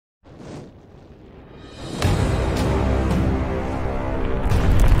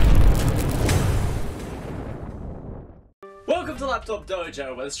to Laptop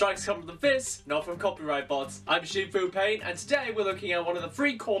Dojo, where the strikes come from the fists, not from copyright bots. I'm Shifu Pain, and today we're looking at one of the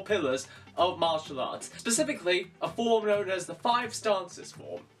 3 core pillars of martial arts, specifically a form known as the 5 stances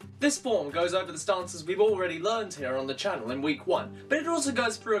form. This form goes over the stances we've already learned here on the channel in week 1, but it also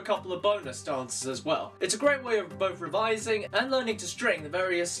goes through a couple of bonus stances as well. It's a great way of both revising and learning to string the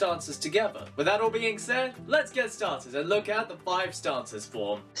various stances together. With that all being said, let's get started and look at the 5 stances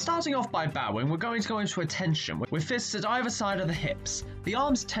form. Starting off by bowing, we're going to go into attention with fists at either side of the hips, the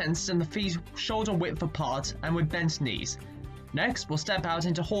arms tensed and the feet shoulder width apart and with bent knees. Next, we'll step out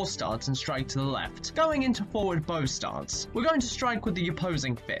into horse stance and strike to the left. Going into forward bow stance, we're going to strike with the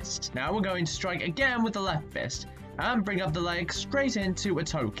opposing fist. Now we're going to strike again with the left fist, and bring up the leg straight into a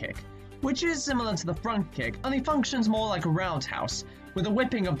toe kick, which is similar to the front kick, only functions more like a roundhouse, with a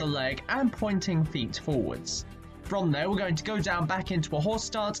whipping of the leg and pointing feet forwards. From there, we're going to go down back into a horse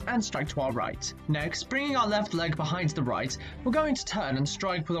stance and strike to our right. Next, bringing our left leg behind the right, we're going to turn and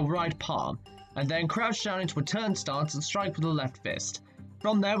strike with a right palm, and then crouch down into a turn stance and strike with the left fist.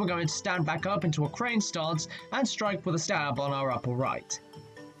 From there, we're going to stand back up into a crane stance and strike with a stab on our upper right.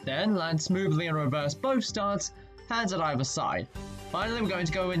 Then land smoothly in a reverse bow stance, hands at either side. Finally, we're going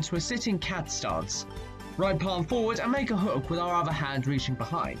to go into a sitting cat stance. Right palm forward and make a hook with our other hand reaching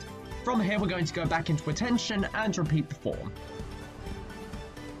behind. From here, we're going to go back into attention and repeat the form.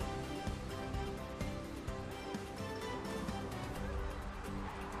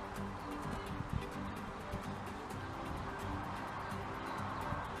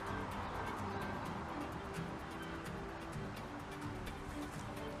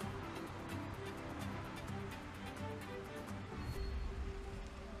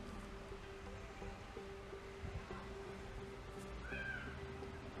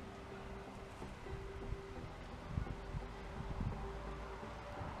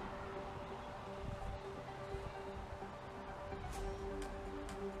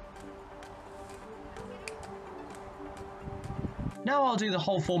 Now I'll do the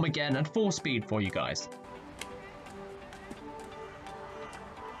whole form again at full speed for you guys.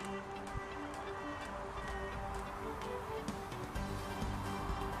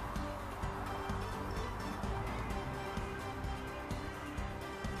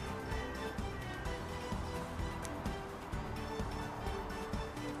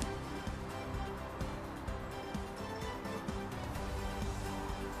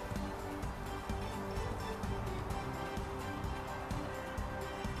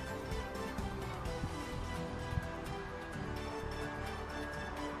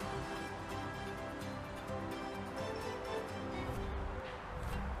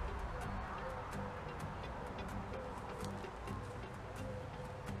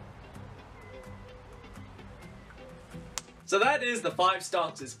 So that is the 5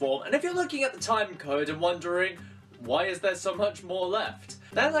 stances form, and if you're looking at the time code and wondering, why is there so much more left?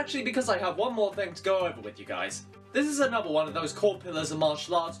 That's actually because I have one more thing to go over with you guys. This is another one of those core pillars of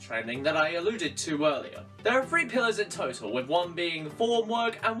martial arts training that I alluded to earlier. There are 3 pillars in total, with one being the form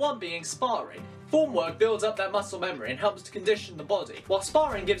work and one being sparring. Form work builds up that muscle memory and helps to condition the body, while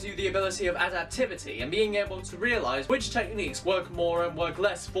sparring gives you the ability of adaptivity and being able to realise which techniques work more and work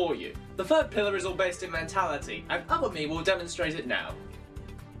less for you. The 3rd pillar is all based in mentality, and Other Me will demonstrate it now.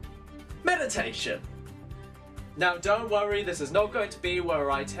 Meditation. Now don't worry, this is not going to be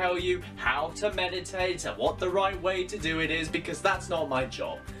where I tell you how to meditate and what the right way to do it is, because that's not my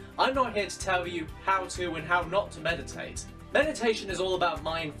job. I'm not here to tell you how to and how not to meditate. Meditation is all about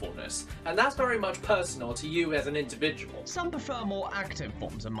mindfulness, and that's very much personal to you as an individual. Some prefer more active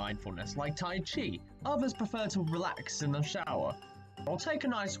forms of mindfulness, like Tai Chi. Others prefer to relax in the shower or take a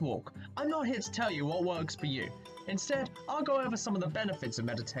nice walk. I'm not here to tell you what works for you. Instead, I'll go over some of the benefits of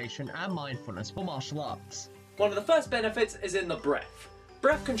meditation and mindfulness for martial arts. One of the first benefits is in the breath.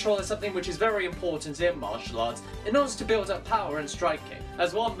 Breath control is something which is very important in martial arts in order to build up power in striking,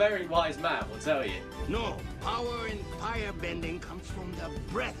 as one very wise man will tell you. No, power in firebending comes from the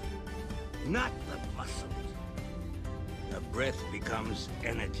breath, not the muscles. The breath becomes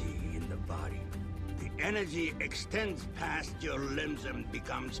energy in the body. The energy extends past your limbs and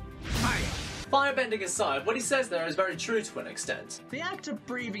becomes fire. Firebending aside, what he says there is very true to an extent. The act of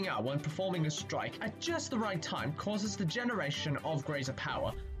breathing out when performing a strike at just the right time causes the generation of greater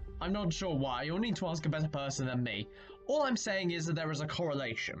power. I'm not sure why, you'll need to ask a better person than me. All I'm saying is that there is a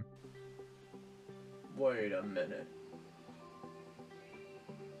correlation. Wait a minute.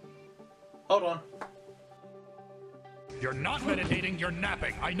 Hold on. You're not meditating, you're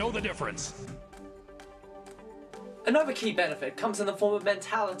napping. I know the difference. Another key benefit comes in the form of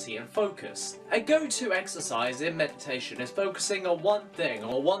mentality and focus. A go-to exercise in meditation is focusing on one thing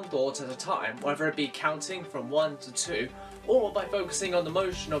or one thought at a time, whether it be counting from 1 to 2, or by focusing on the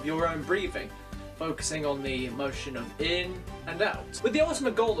motion of your own breathing, focusing on the motion of in and out, with the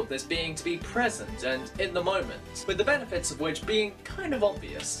ultimate goal of this being to be present and in the moment, with the benefits of which being kind of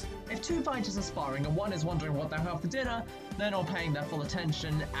obvious. If two fighters are sparring and one is wondering what they'll have for dinner, they're not paying their full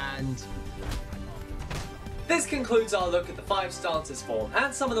attention and... This concludes our look at the 5 stances form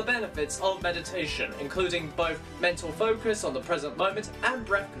and some of the benefits of meditation, including both mental focus on the present moment and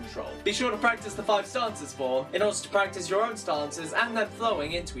breath control. Be sure to practice the 5 stances form in order to practice your own stances and them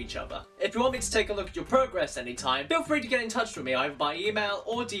flowing into each other. If you want me to take a look at your progress anytime, feel free to get in touch with me either by email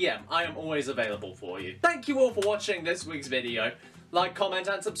or DM. I am always available for you. Thank you all for watching this week's video. Like, comment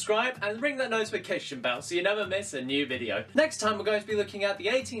and subscribe, and ring that notification bell so you never miss a new video. Next time we're going to be looking at the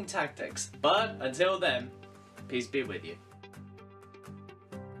 18 tactics, but until then, peace be with you.